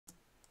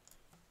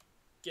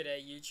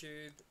G'day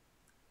YouTube.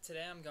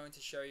 Today I'm going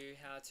to show you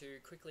how to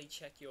quickly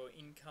check your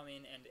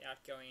incoming and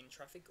outgoing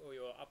traffic, or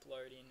your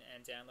uploading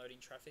and downloading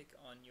traffic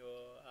on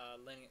your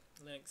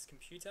Linux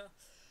computer.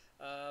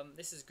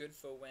 This is good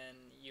for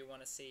when you want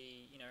to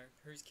see,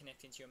 who's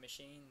connecting to your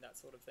machine, that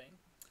sort of thing.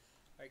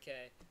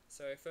 Okay,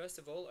 so first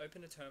of all,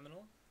 open a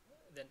terminal,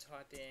 then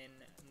type in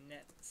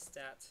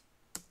netstat-t,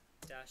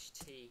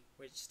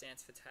 which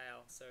stands for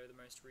tail, so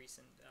the most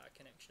recent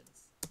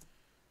connections.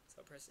 So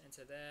I'll press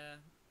enter there,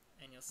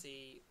 and you'll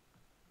see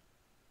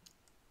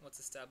what's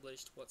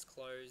established, what's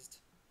closed,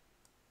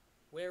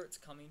 where it's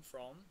coming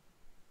from,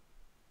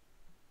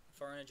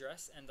 foreign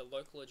address, and the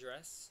local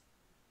address,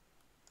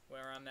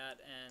 where I'm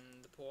at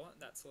and the port,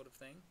 that sort of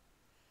thing.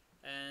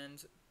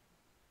 And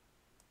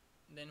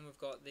then we've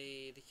got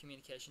the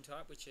communication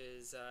type, which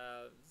is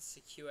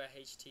secure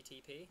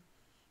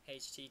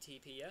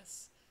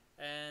HTTPS.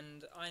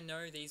 And I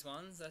know these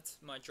ones. That's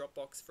my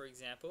Dropbox, for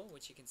example,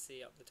 which you can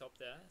see up the top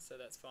there, so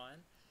that's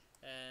fine.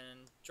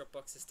 And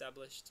Dropbox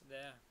established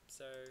there,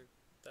 so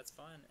that's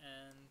fine.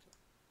 And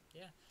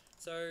yeah,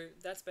 so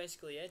that's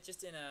basically it.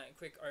 Just in a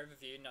quick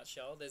overview,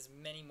 nutshell. There's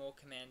many more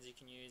commands you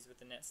can use with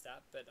the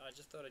netstat, but I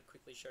just thought I'd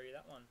quickly show you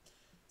that one.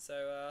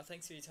 So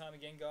thanks for your time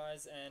again,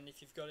 guys, and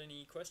if you've got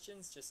any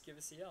questions, just give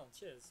us a yell.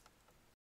 Cheers.